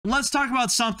Let's talk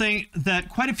about something that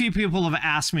quite a few people have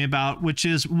asked me about, which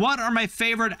is what are my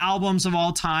favorite albums of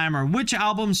all time, or which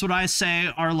albums would I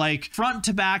say are like front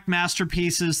to back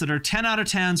masterpieces that are 10 out of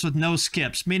 10s with no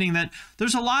skips, meaning that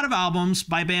there's a lot of albums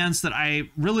by bands that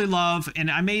I really love, and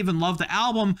I may even love the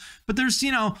album, but there's,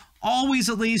 always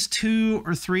at least 2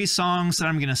 or 3 songs that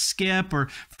I'm going to skip. Or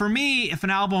for me, if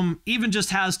an album even just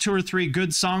has 2 or 3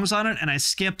 good songs on it and I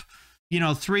skip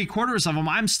 3/4 of them,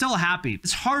 I'm still happy.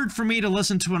 It's hard for me to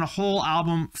listen to a whole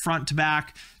album front to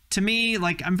back. To me,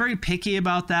 I'm very picky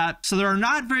about that. So there are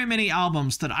not very many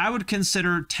albums that I would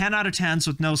consider 10 out of 10s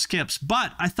with no skips,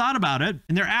 but I thought about it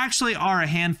and there actually are a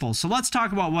handful. So let's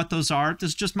talk about what those are.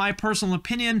 This is just my personal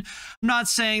opinion. I'm not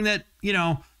saying that,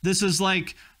 this is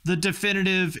like the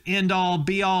definitive end-all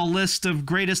be-all list of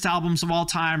greatest albums of all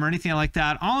time or anything like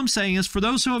that. All I'm saying is, for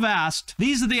those who have asked,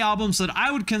 these are the albums that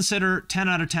I would consider 10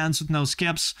 out of 10s with no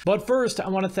skips. But first, I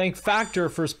want to thank Factor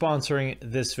for sponsoring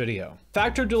this video.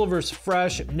 Factor delivers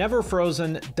fresh, never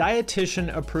frozen,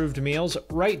 dietitian-approved meals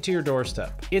right to your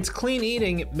doorstep. It's clean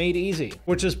eating made easy,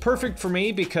 which is perfect for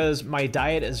me because my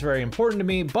diet is very important to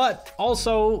me, but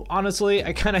also, honestly,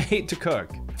 I kind of hate to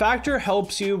cook. Factor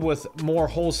helps you with more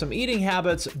wholesome eating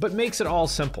habits, but makes it all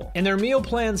simple. And their meal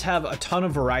plans have a ton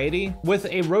of variety, with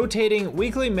a rotating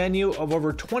weekly menu of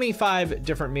over 25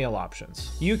 different meal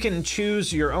options. You can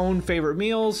choose your own favorite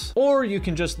meals, or you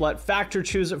can just let Factor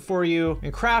choose it for you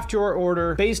and craft your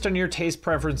order based on your taste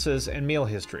preferences and meal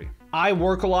history. I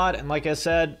work a lot, and like I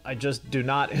said, I just do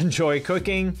not enjoy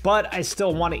cooking, but I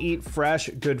still want to eat fresh,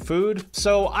 good food.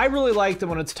 So I really like that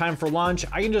when it's time for lunch,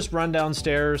 I can just run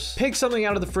downstairs, pick something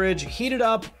out of the fridge, heat it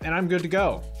up, and I'm good to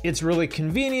go. It's really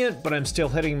convenient, but I'm still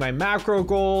hitting my macro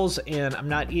goals, and I'm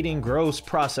not eating gross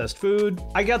processed food.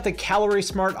 I got the Calorie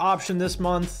Smart option this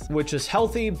month, which is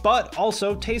healthy, but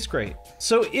also tastes great.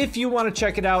 So if you want to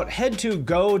check it out, head to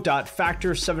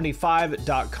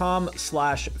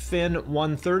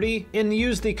go.factor75.com/Fin130 and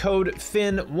use the code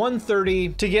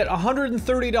FIN130 to get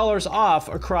 $130 off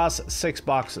across 6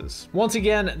 boxes. Once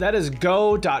again, that is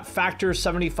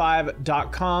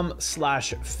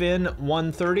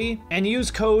go.factor75.com/Fin130 and use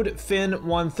code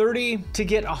FIN130 to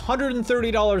get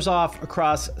 $130 off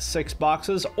across 6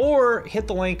 boxes, or hit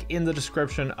the link in the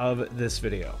description of this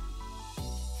video.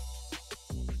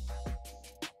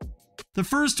 The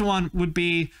first one would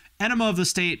be Enema of the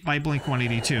State by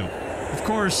Blink-182. Of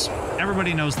course,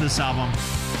 everybody knows this album.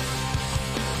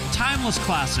 Timeless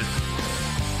classic.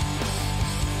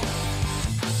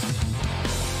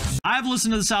 I've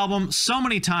listened to this album so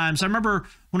many times. I remember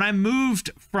when I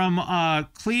moved from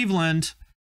Cleveland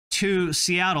to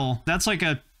Seattle, that's like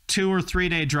a 2 or 3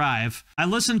 day drive. I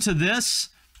listened to this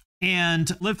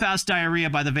and Live Fast Diarrhea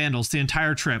by the Vandals the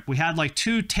entire trip. We had like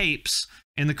 2 tapes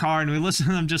in the car and we listened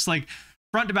to them just like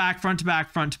front to back, front to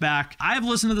back, front to back. I've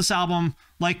listened to this album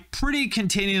like pretty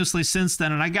continuously since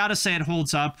then, and I gotta say it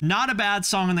holds up. Not a bad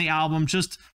song on the album,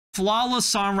 just flawless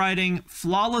songwriting,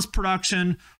 flawless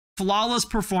production, flawless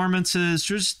performances,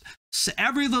 just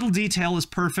every little detail is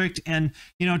perfect. And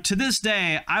to this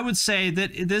day, I would say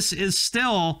that this is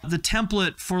still the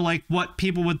template for like what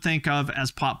people would think of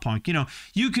as pop punk.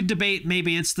 You could debate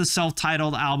maybe it's the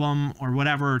self-titled album or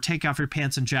whatever, or Take Off Your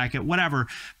Pants and Jacket, whatever,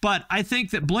 but I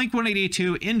think that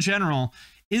Blink-182 in general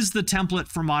is the template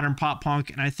for modern pop punk,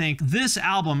 and I think this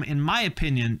album, in my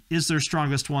opinion, is their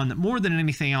strongest one, that more than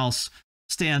anything else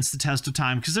stands the test of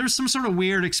time, because there's some sort of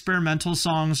weird experimental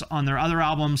songs on their other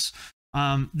albums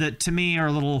that to me are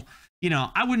a little,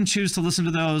 I wouldn't choose to listen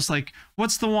to those. Like,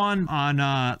 what's the one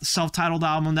on self-titled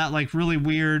album, that like really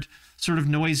weird sort of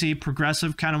noisy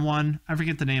progressive kind of one? I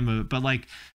forget the name of it, but like,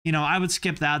 I would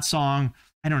skip that song.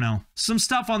 I don't know, some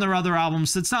stuff on their other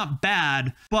albums that's not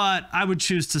bad, but I would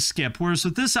choose to skip. Whereas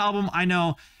with this album, I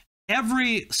know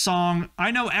every song,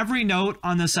 I know every note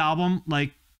on this album,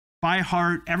 like by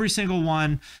heart, every single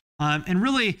one. And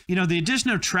really, the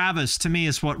addition of Travis to me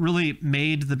is what really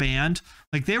made the band.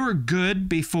 Like, they were good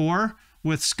before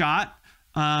with Scott,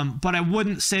 but I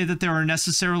wouldn't say that they were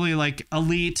necessarily like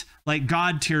elite, like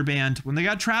God tier band. When they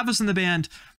got Travis in the band,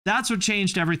 that's what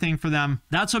changed everything for them.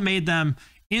 That's what made them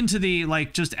into the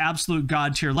like just absolute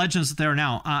God tier legends that they are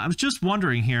now. I was just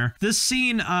wondering here, this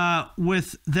scene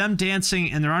with them dancing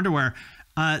in their underwear,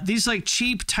 these like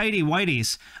cheap tidy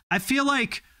whities, I feel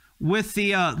like with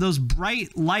the those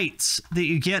bright lights that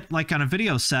you get like on a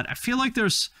video set, I feel like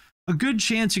there's a good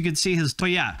chance you could see his.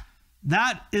 But yeah,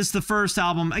 that is the first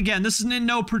album. Again, this is in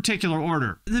no particular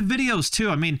order. The videos too,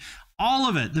 I mean, all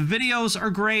of it. The videos are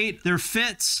great. Their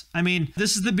fits. I mean,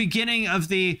 this is the beginning of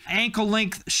the ankle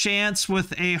length shants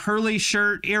with a Hurley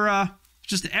shirt era.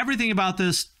 Just everything about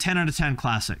this, 10 out of 10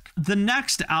 classic. The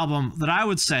next album that I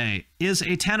would say is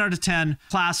a 10 out of 10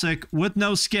 classic with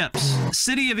no skips.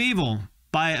 City of Evil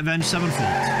by Avenged Sevenfold.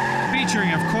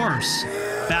 Featuring, of course,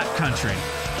 Backcountry.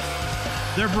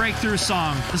 Their breakthrough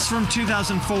song. This is from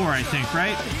 2004, I think,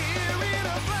 right?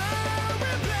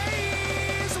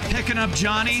 Picking Up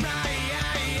Johnny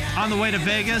on the way to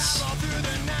Vegas.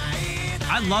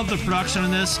 I love the production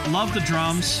in this. Love the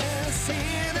drums.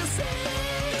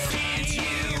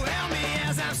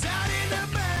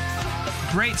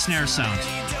 Great snare sound.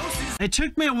 It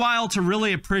took me a while to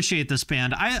really appreciate this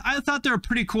band. I thought they were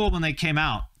pretty cool when they came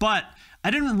out, but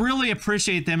I didn't really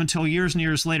appreciate them until years and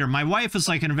years later. My wife is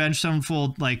like an Avenged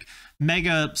Sevenfold, like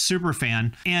mega super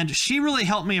fan, and she really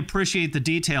helped me appreciate the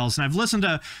details. And I've listened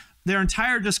to their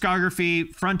entire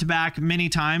discography front to back many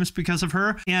times because of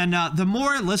her. And the more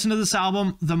I listen to this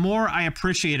album, the more I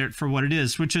appreciate it for what it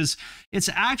is, which is it's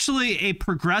actually a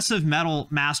progressive metal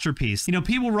masterpiece. You know,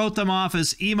 people wrote them off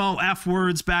as emo F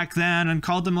words back then and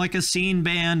called them like a scene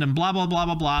band and blah, blah, blah,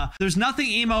 blah, blah. There's nothing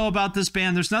emo about this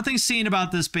band. There's nothing scene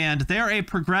about this band. They're a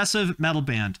progressive metal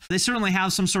band. They certainly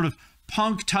have some sort of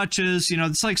punk touches. You know,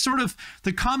 it's like sort of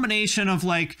the combination of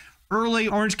like early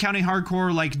Orange County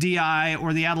hardcore like DI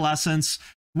or the Adolescents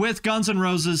with Guns N'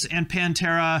 Roses and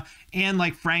Pantera and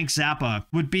like Frank Zappa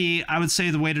would be, I would say,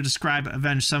 the way to describe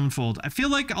Avenged Sevenfold. I feel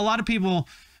like a lot of people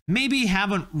maybe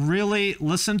haven't really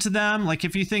listened to them. Like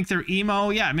if you think they're emo,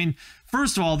 yeah, I mean,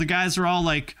 first of all, the guys are all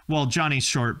like, well, Johnny's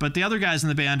short, but the other guys in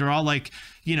the band are all like,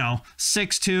 you know,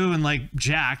 6'2" and like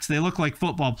jacked. They look like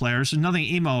football players. There's nothing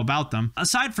emo about them.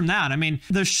 Aside from that, I mean,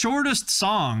 the shortest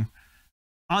song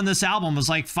on this album was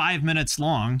like 5 minutes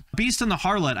long. Beast and the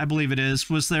Harlot, I believe it is,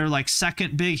 was their like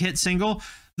second big hit single.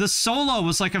 The solo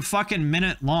was like a fucking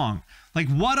minute long. Like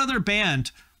what other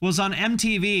band was on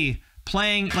MTV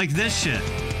playing like this shit?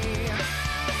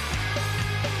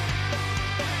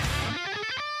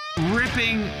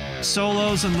 Ripping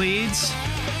solos and leads.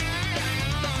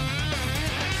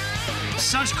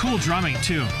 Such cool drumming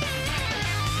too.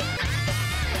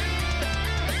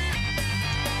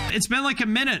 It's been like a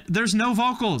minute. There's no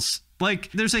vocals. Like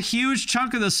there's a huge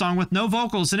chunk of this song with no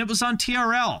vocals, and it was on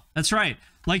TRL. That's right.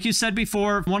 Like you said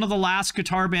before, one of the last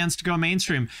guitar bands to go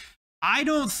mainstream. I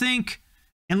don't think,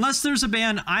 unless there's a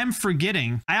band I'm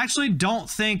forgetting, I actually don't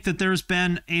think that there's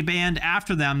been a band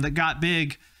after them that got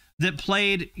big that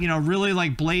played, you know, really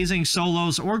like blazing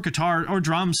solos or guitar or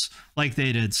drums like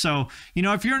they did. So, you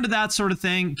know, if you're into that sort of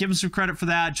thing, give them some credit for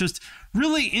that. Just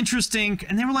really interesting.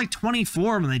 And they were like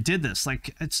 24 when they did this.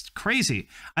 Like, it's crazy.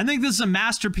 I think this is a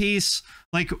masterpiece,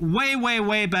 like way, way,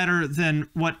 way better than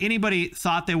what anybody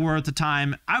thought they were at the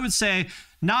time. I would say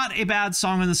not a bad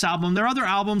song on this album. Their other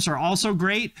albums are also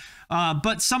great,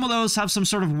 but some of those have some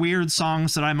sort of weird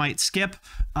songs that I might skip.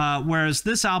 Whereas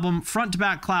this album, front to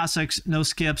back classics, no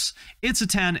skips, it's a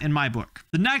 10 in my book.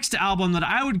 The next album that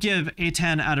I would give a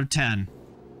 10 out of 10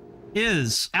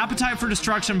 is Appetite for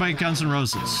Destruction by Guns N'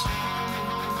 Roses.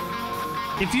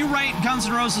 If you write Guns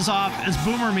N' Roses off as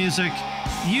boomer music,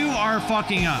 you are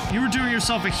fucking up. You are doing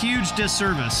yourself a huge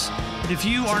disservice if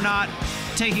you are not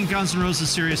taking Guns N' Roses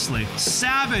seriously.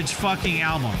 Savage fucking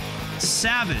album.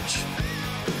 Savage.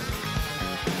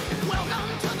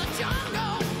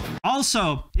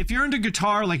 Also, if you're into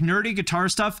guitar, like nerdy guitar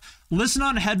stuff, listen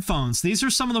on headphones. These are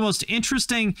some of the most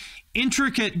interesting,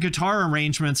 intricate guitar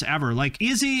arrangements ever. Like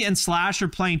Izzy and Slash are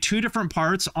playing two different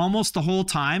parts almost the whole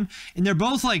time, and they're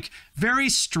both like very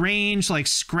strange, like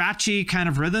scratchy kind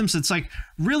of rhythms. It's like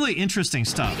really interesting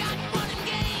stuff.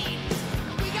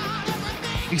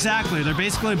 Exactly. They're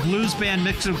basically a blues band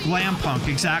mixed with glam punk.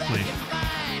 Exactly.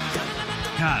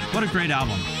 God, what a great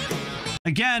album.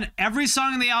 Again, every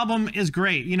song in the album is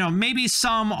great. You know, maybe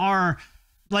some are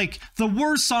like the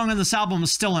worst song on this album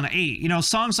is still an 8. You know,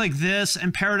 songs like this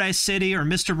and Paradise City or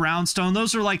Mr. Brownstone,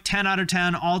 those are like 10 out of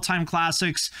 10 all-time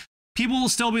classics. People will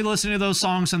still be listening to those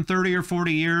songs in 30 or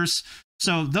 40 years.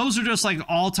 So those are just like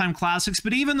all-time classics.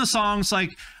 But even the songs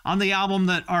like on the album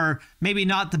that are maybe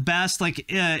not the best, like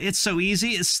It's So Easy,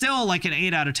 it's still like an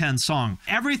 8 out of 10 song.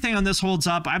 Everything on this holds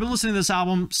up. I've been listening to this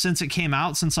album since it came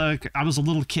out, since I was a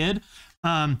little kid.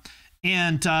 Not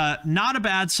a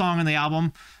bad song on the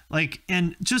album. Like,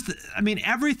 and just, I mean,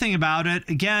 everything about it,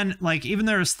 again, like even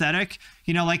their aesthetic,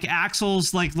 you know, like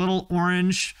Axl's like little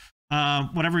orange,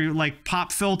 whatever you like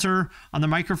pop filter on the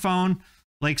microphone,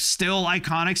 like still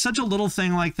iconic, such a little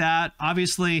thing like that.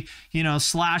 Obviously, you know,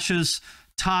 Slash's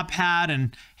top hat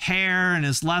and hair and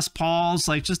his Les Pauls.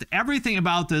 Like, just everything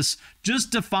about this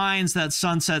just defines that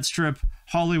Sunset Strip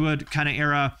Hollywood kind of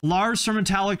era. Lars from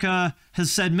Metallica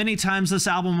has said many times this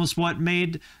album was what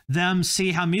made them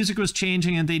see how music was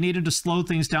changing and they needed to slow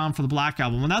things down for the Black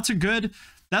Album. And that's a good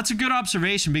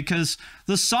observation, because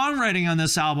the songwriting on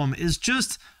this album is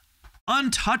just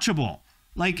untouchable.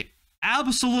 Like,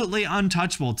 absolutely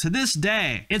untouchable to this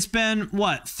day. It's been,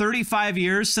 what, 35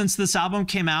 years since this album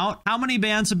came out? How many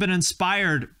bands have been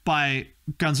inspired by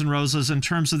Guns N' Roses in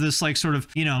terms of this, like, sort of,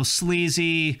 you know,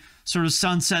 sleazy sort of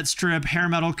Sunset Strip hair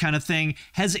metal kind of thing?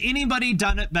 Has anybody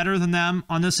done it better than them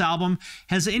on this album?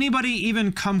 Has anybody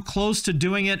even come close to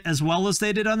doing it as well as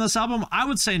they did on this album? I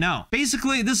would say no.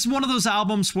 Basically, this is one of those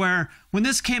albums where when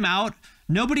this came out,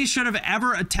 nobody should have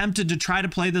ever attempted to try to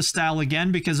play this style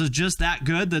again, because it's just that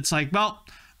good. That's like, well,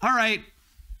 all right,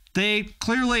 they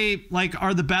clearly, like,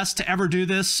 are the best to ever do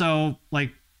this, so,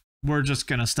 like, we're just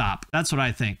gonna stop. That's what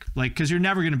I think. Like, because you're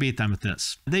never gonna beat them at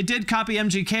this. They did copy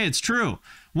MGK, it's true.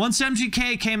 Once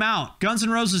MGK came out, Guns N'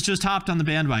 Roses just hopped on the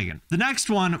bandwagon. The next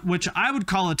one, which I would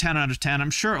call a 10 out of 10,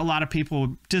 I'm sure a lot of people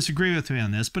would disagree with me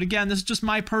on this, but again, this is just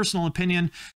my personal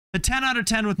opinion. A 10 out of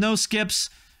 10 with no skips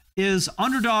is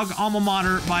Underdog Alma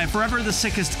Mater by Forever the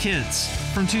Sickest Kids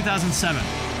from 2007.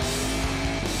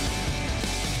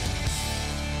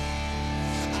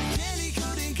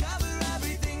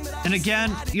 And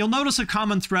again, you'll notice a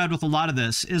common thread with a lot of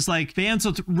this is like bands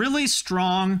with really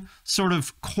strong sort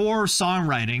of core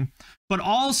songwriting, but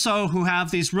also who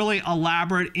have these really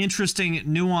elaborate, interesting,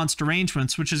 nuanced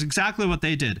arrangements, which is exactly what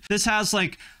they did. This has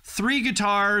like 3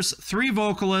 guitars, 3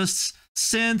 vocalists,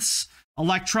 synths,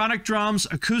 electronic drums,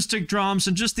 acoustic drums,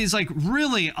 and just these like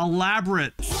really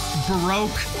elaborate Baroque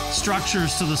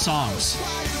structures to the songs.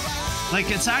 Like,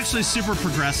 it's actually super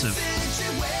progressive.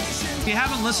 If you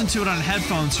haven't listened to it on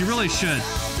headphones, you really should.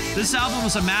 This album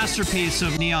is a masterpiece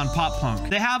of neon pop punk.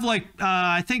 They have like,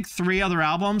 I think 3 other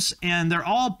albums, and they're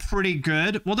all pretty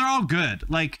good. Well, they're all good.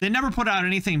 Like, they never put out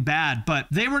anything bad, but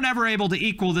they were never able to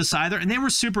equal this either. And they were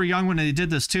super young when they did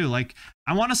this too. Like,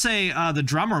 I want to say the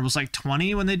drummer was like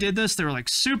 20 when they did this. They were like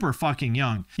super fucking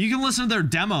young. You can listen to their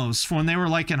demos from when they were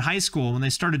like in high school when they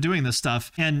started doing this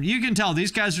stuff, and you can tell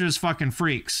these guys are just fucking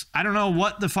freaks. I don't know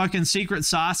what the fucking secret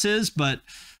sauce is, but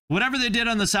whatever they did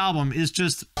on this album is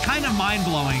just kind of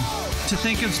mind-blowing to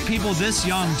think of people this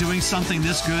young doing something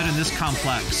this good and this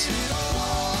complex.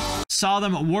 Saw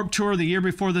them at Warped Tour the year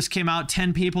before this came out,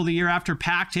 10 people the year after,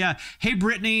 packed. Yeah. Hey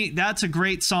Brittany, that's a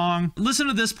great song. Listen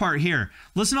to this part here.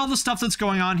 Listen to all the stuff that's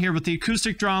going on here with the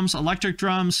acoustic drums, electric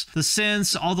drums, the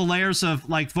synths, all the layers of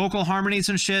like vocal harmonies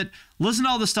and shit. Listen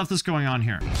to all the stuff that's going on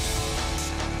here.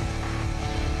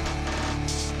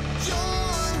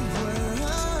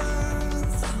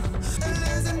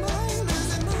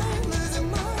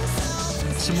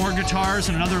 Some more guitars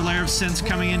and another layer of synths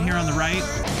coming in here on the right.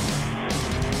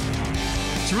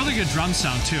 It's a really good drum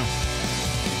sound too.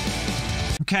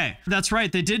 Okay, that's right.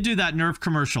 They did do that Nerf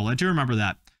commercial. I do remember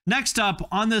that. Next up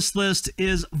on this list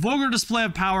is Vulgar Display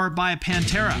of Power by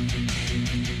Pantera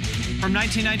from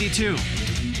 1992.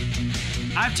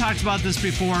 I've talked about this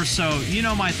before, so you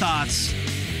know my thoughts.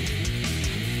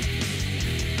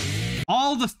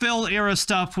 All the Phil era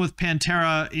stuff with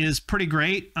Pantera is pretty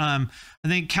great. I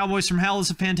think Cowboys from Hell is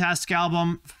a fantastic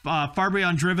album. Far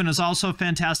Beyond Driven is also a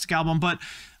fantastic album. But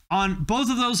on both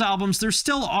of those albums, there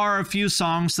still are a few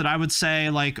songs that I would say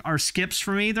like are skips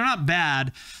for me. They're not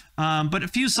bad, but a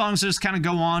few songs just kind of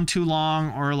go on too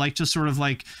long or like just sort of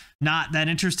like not that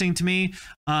interesting to me.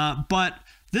 But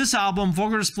this album,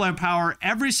 Vulgar Display of Power,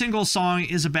 every single song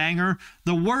is a banger.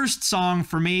 The worst song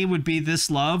for me would be This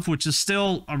Love, which is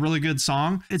still a really good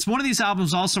song. It's one of these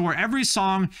albums also where every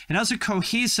song, it has a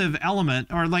cohesive element,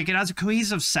 or like it has a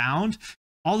cohesive sound.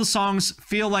 All the songs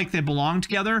feel like they belong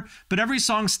together, but every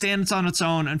song stands on its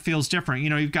own and feels different. You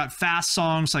know, you've got fast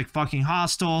songs like Fucking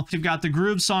Hostile. You've got the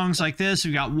groove songs like this.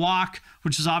 You've got Walk,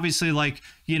 which is obviously like,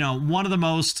 you know, one of the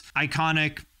most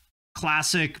iconic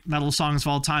classic metal songs of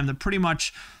all time that pretty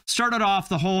much started off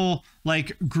the whole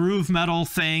like groove metal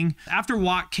thing. After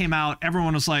Walk came out,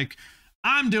 everyone was like,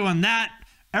 I'm doing that.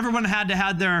 Everyone had to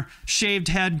have their shaved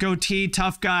head, goatee,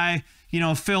 tough guy, you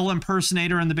know, Phil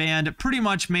impersonator in the band. It pretty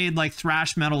much made like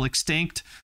thrash metal extinct.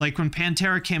 Like when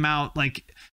Pantera came out, like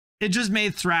it just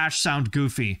made thrash sound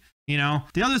goofy. You know,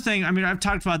 the other thing, I mean, I've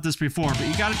talked about this before, but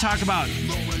you got to talk about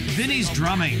Vinny's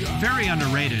drumming. Very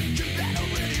underrated.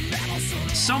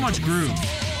 So much groove.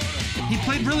 He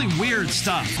played really weird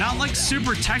stuff. Not like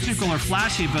super technical or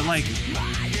flashy, but like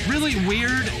really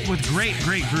weird with great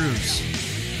grooves.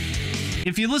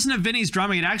 If you listen to Vinny's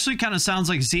drumming, it actually kind of sounds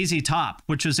like ZZ Top,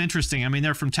 which is interesting. I mean,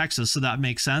 they're from Texas, so that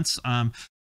makes sense.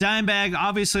 Dimebag,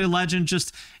 obviously a legend.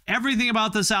 Just everything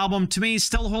about this album to me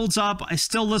still holds up. I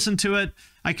still listen to it.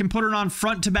 I can put it on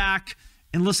front to back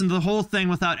and listen to the whole thing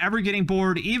without ever getting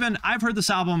bored. Even I've heard this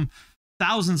album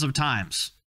thousands of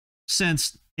times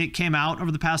since it came out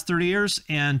over the past 30 years,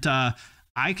 and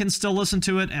I can still listen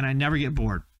to it and I never get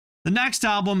bored. The next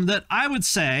album that I would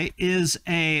say is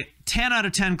a 10 out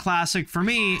of 10 classic for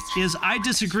me is I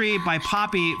Disagree by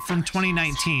Poppy from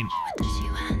 2019.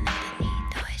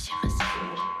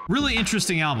 Really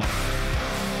interesting album.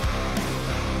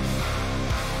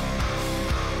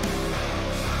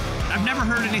 I've never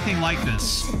heard anything like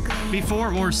this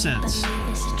before or since.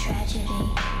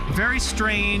 Very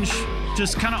strange,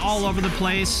 just kind of all over the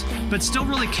place, but still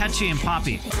really catchy and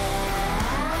poppy.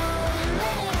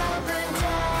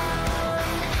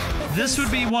 This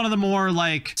would be one of the more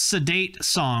like sedate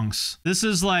songs. This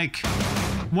is like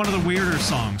one of the weirder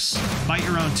songs. Bite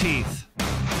Your Own Teeth.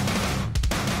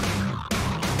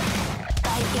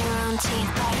 Bite your own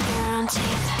teeth, bite your own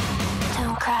teeth.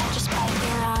 Don't cry, just bite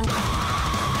your own.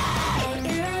 Bite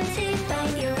your own teeth,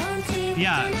 bite your own teeth.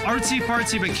 Yeah, artsy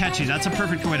fartsy but catchy. That's a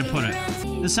perfect way to put it.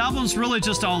 This album's really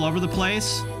just all over the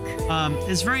place.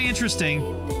 It's very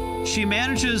interesting. She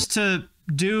manages to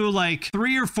do like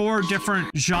 3 or 4 different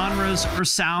genres or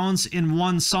sounds in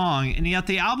one song, and yet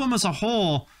the album as a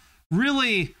whole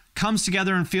really comes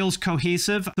together and feels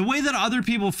cohesive. The way that other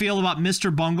people feel about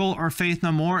Mr. Bungle or Faith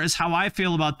No More is how I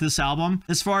feel about this album,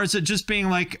 as far as it just being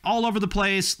like all over the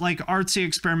place, like artsy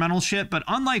experimental shit. But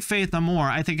unlike Faith No More,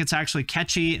 I think it's actually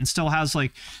catchy and still has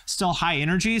like still high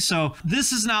energy. So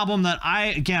this is an album that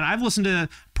I've listened to.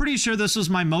 Pretty sure this was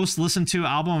my most listened to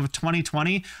album of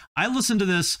 2020. I listened to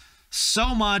this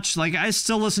so much, like I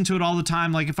still listen to it all the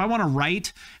time. Like if I want to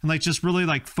write and like just really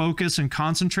like focus and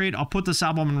concentrate, I'll put this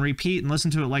album on repeat and listen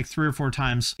to it like 3 or 4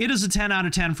 times. It is a 10 out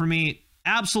of 10 for me.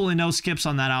 Absolutely no skips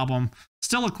on that album.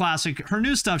 Still a classic. Her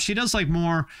new stuff, she does like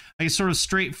more like sort of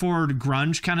straightforward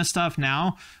grunge kind of stuff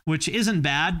now, which isn't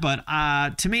bad, but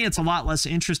to me it's a lot less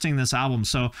interesting, this album.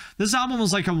 So this album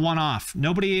was like a one-off.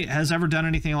 Nobody has ever done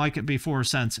anything like it before or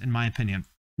since, in my opinion.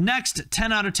 Next,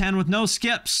 10 out of 10 with no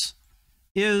skips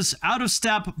is Out of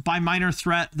Step by Minor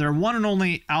Threat, their one and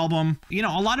only album. You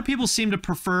know, a lot of people seem to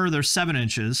prefer their 7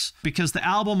 inches because the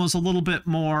album was a little bit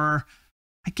more,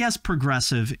 I guess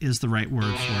progressive is the right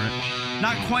word for it.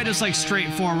 Not quite as like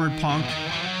straightforward punk.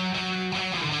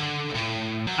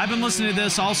 I've been listening to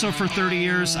this also for 30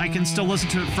 years. I can still listen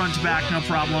to it front to back, no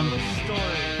problem.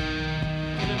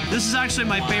 This is actually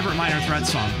my favorite Minor Threat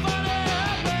song,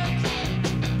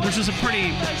 which is a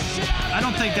pretty, I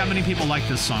don't think that many people like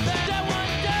this song.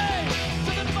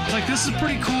 Like, this is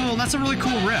pretty cool. That's a really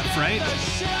cool riff, right?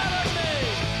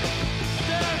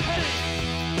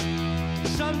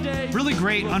 Really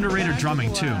great, underrated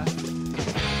drumming, too.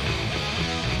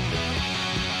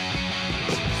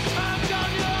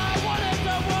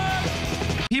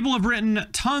 People have written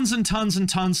tons and tons and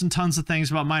tons and tons of things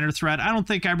about Minor Threat. I don't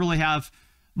think I really have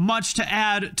much to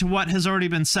add to what has already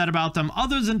been said about them,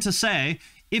 other than to say,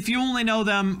 if you only know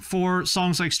them for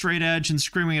songs like Straight Edge and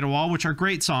Screaming at a Wall, which are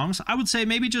great songs, I would say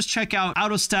maybe just check out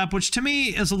Out of Step, which to me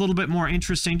is a little bit more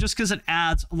interesting just because it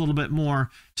adds a little bit more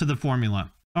to the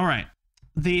formula. All right.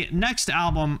 The next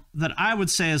album that I would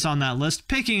say is on that list,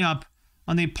 picking up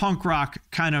on the punk rock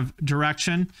kind of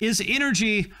direction, is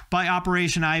Energy by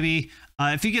Operation Ivy.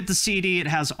 If you get the CD, it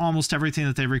has almost everything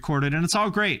that they recorded, and it's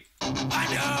all great.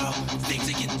 I know things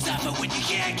are getting tougher when you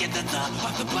can't get the thumb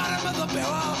off the bottom of the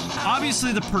barrel.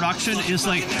 Obviously, the production is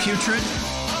like putrid.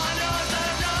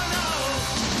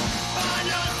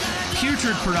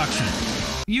 Putrid production.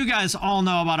 You guys all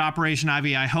know about Operation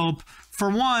Ivy, I hope.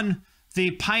 For one,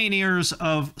 the pioneers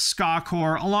of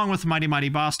ska-core, along with Mighty Mighty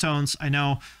Boss Tones. I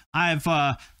know I've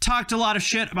talked a lot of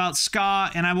shit about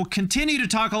ska, and I will continue to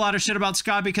talk a lot of shit about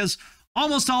ska because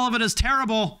almost all of it is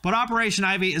terrible, but Operation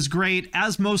Ivy is great.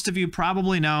 As most of you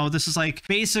probably know, this is like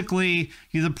basically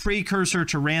the precursor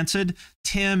to Rancid.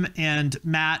 Tim and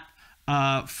Matt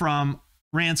from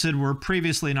Rancid were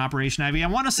previously in Operation Ivy. I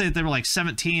want to say that they were like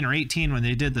 17 or 18 when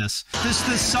they did this. This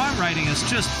songwriting is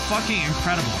just fucking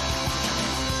incredible.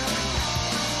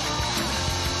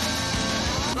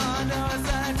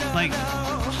 Like,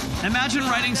 imagine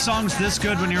writing songs this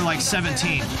good when you're like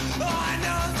 17.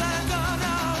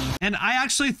 And I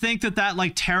actually think that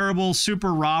like terrible,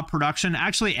 super raw production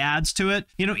actually adds to it.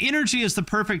 You know, Energy is the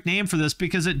perfect name for this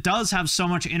because it does have so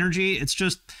much energy. It's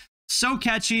just so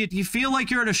catchy. You feel like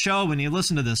you're at a show when you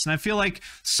listen to this. And I feel like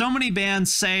so many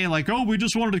bands say like, oh, we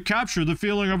just wanted to capture the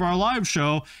feeling of our live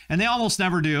show. And they almost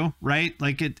never do, right?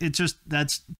 Like it just,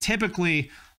 that's typically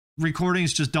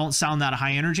recordings just don't sound that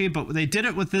high energy, but they did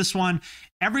it with this one.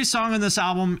 Every song on this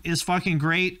album is fucking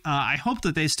great. I hope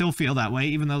that they still feel that way,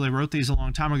 even though they wrote these a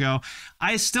long time ago.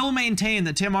 I still maintain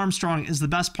that Tim Armstrong is the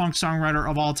best punk songwriter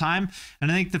of all time.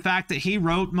 And I think the fact that he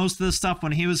wrote most of this stuff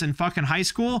when he was in fucking high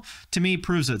school, to me,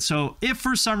 proves it. So if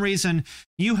for some reason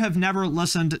you have never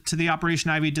listened to the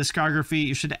Operation Ivy discography,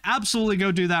 you should absolutely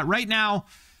go do that right now,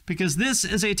 because this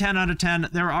is a 10 out of 10.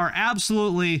 There are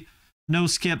absolutely no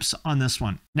skips on this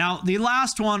one. Now, the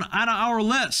last one on our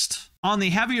list on the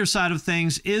heavier side of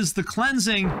things is The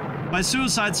Cleansing by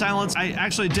Suicide Silence. I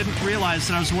actually didn't realize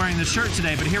that I was wearing this shirt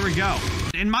today, but here we go.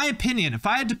 In my opinion, if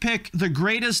I had to pick the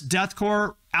greatest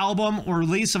deathcore album or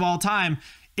release of all time,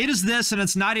 it is this, and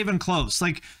it's not even close.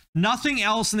 Like, nothing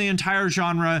else in the entire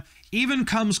genre even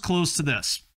comes close to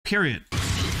this, period.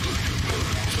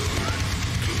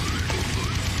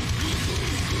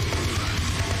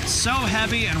 So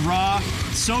heavy and raw,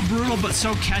 so brutal, but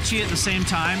so catchy at the same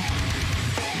time.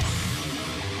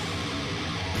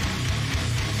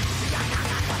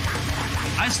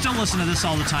 I still listen to this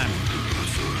all the time.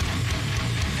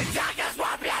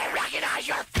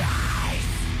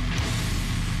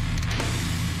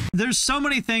 There's so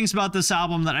many things about this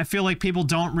album that I feel like people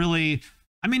don't really...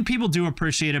 I mean, people do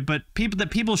appreciate it, but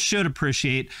people should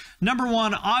appreciate. Number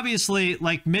one, obviously,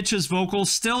 like, Mitch's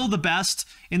vocals, still the best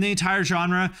in the entire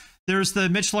genre. There's the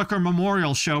Mitch Lucker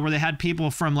Memorial Show where they had people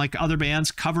from like other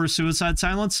bands cover Suicide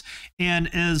Silence,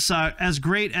 and as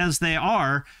great as they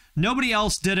are, nobody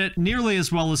else did it nearly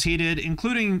as well as he did,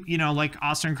 including, you know, like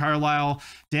Austin Carlisle,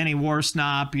 Danny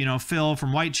Warsnop, you know, Phil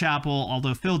from Whitechapel,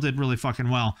 although Phil did really fucking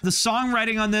well. The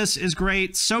songwriting on this is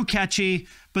great, so catchy,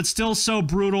 but still so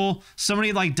brutal. So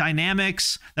many like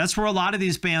dynamics. That's where a lot of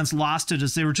these bands lost it,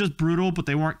 is they were just brutal, but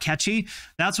they weren't catchy.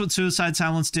 That's what Suicide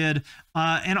Silence did.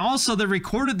 And also they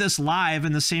recorded this live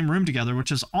in the same room together,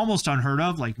 which is almost unheard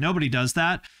of. Like, nobody does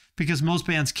that, because most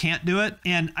bands can't do it.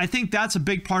 And I think that's a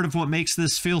big part of what makes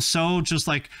this feel so just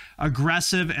like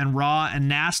aggressive and raw and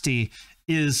nasty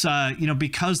is, you know,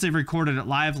 because they recorded it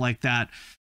live like that.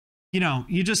 You know,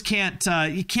 you just can't,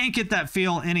 you can't get that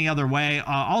feel any other way.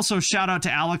 Also, shout out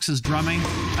to Alex's drumming.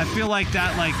 I feel like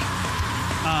that, like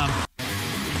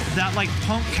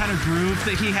punk kind of groove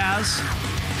that he has,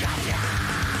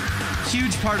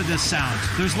 huge part of this sound.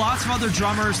 There's lots of other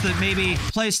drummers that maybe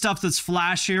play stuff that's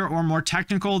flashier or more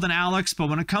technical than Alex, but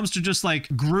when it comes to just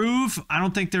like groove, I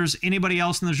don't think there's anybody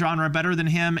else in the genre better than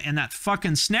him. And that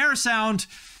fucking snare sound,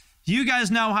 you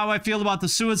guys know how I feel about the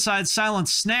Suicide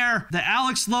Silence snare. The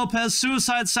Alex Lopez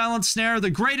Suicide Silence snare,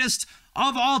 the greatest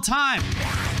of all time.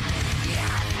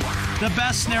 The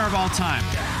best snare of all time.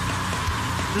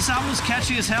 This album's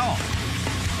catchy as hell.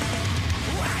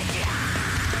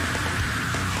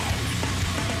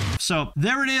 So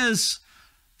there it is.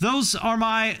 Those are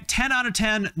my 10 out of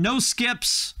 10, no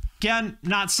skips. Again,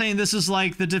 not saying this is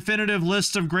like the definitive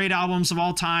list of great albums of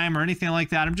all time or anything like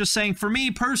that. I'm just saying, for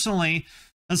me personally,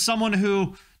 as someone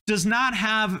who does not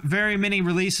have very many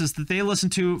releases that they listen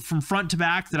to from front to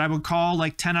back that I would call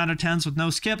like 10 out of 10s with no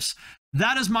skips,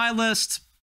 that is my list.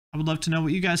 I would love to know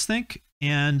what you guys think.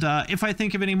 And if I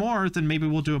think of any more, then maybe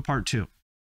we'll do a part 2.